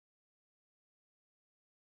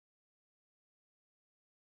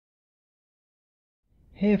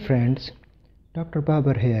Hey friends, Dr.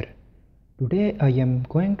 Babar here. Today I am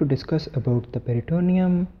going to discuss about the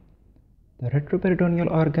peritoneum, the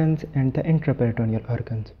retroperitoneal organs and the intraperitoneal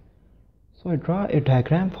organs. So I draw a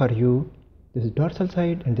diagram for you. This is dorsal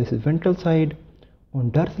side and this is ventral side.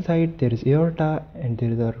 On dorsal side there is aorta and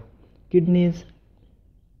there are kidneys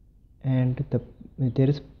and there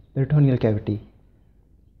is peritoneal cavity.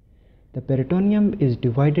 The peritoneum is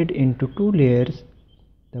divided into two layers,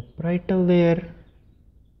 the parietal layer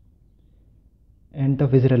and the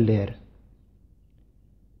visceral layer.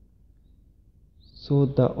 So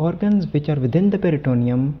the organs which are within the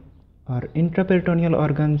peritoneum are intraperitoneal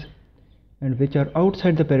organs, and which are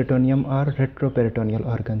outside the peritoneum are retroperitoneal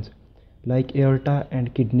organs, like aorta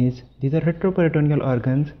and kidneys. These are retroperitoneal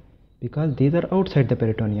organs because these are outside the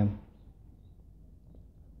peritoneum.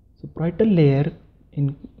 So parietal layer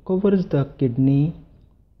covers the kidney,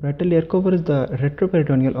 parietal layer covers the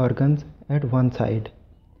retroperitoneal organs at one side,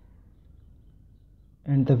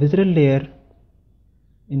 and the visceral layer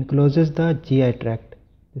encloses the GI tract.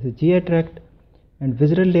 This is GI tract, and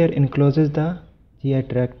visceral layer encloses the GI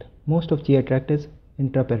tract. Most of GI tract is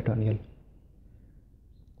intraperitoneal.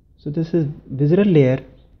 So this is visceral layer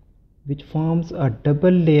which forms a double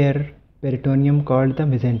layer peritoneum called the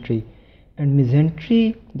mesentery. And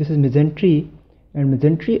mesentery, this is mesentery, and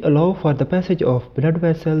mesentery allow for the passage of blood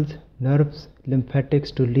vessels, nerves, lymphatics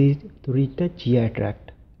to reach the GI tract.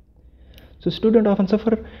 So students often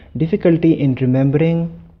suffer difficulty in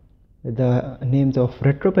remembering the names of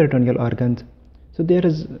retroperitoneal organs. So there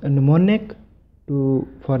is a mnemonic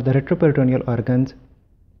for the retroperitoneal organs.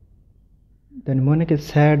 The mnemonic is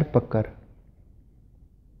sad PUCKER.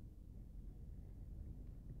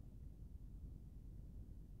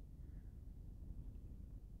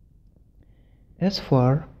 S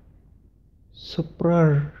for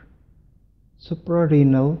suprarenal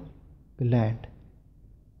gland.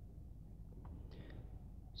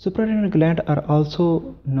 Suprarenal gland are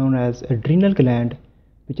also known as adrenal gland,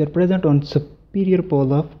 which are present on superior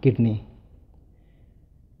pole of kidney.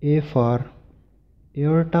 A for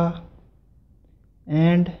aorta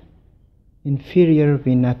and inferior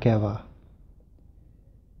vena cava.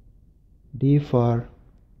 D for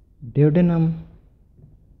duodenum.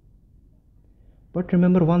 But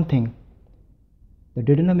remember one thing, the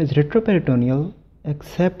duodenum is retroperitoneal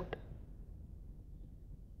except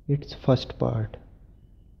its first part.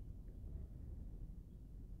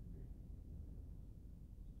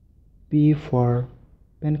 P for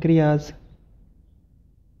pancreas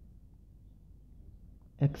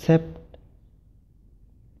except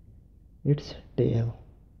its tail.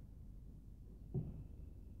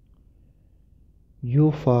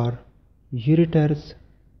 U for ureters.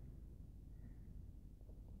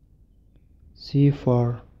 C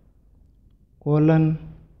for colon,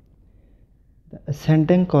 the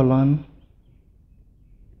ascending colon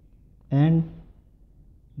and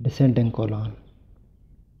descending colon.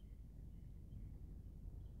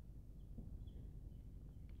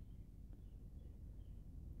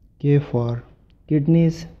 K for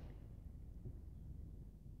kidneys.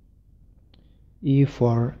 E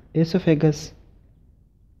for esophagus.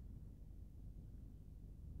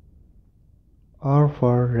 R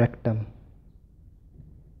for rectum.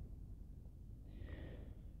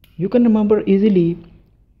 You can remember easily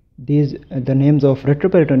the names of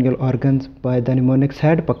retroperitoneal organs by the mnemonic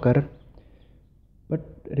sad PUCKER, but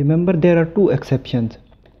remember there are two exceptions.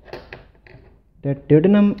 That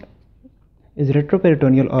duodenum is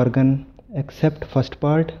retroperitoneal organ except first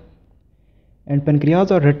part, and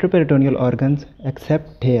pancreas are retroperitoneal organs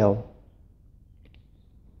except tail.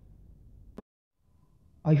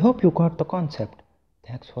 I hope you got the concept.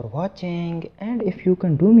 Thanks for watching, and if you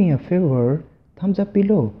can do me a favor, thumbs up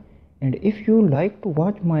below, and if you like to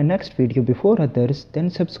watch my next video before others, then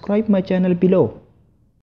subscribe my channel below.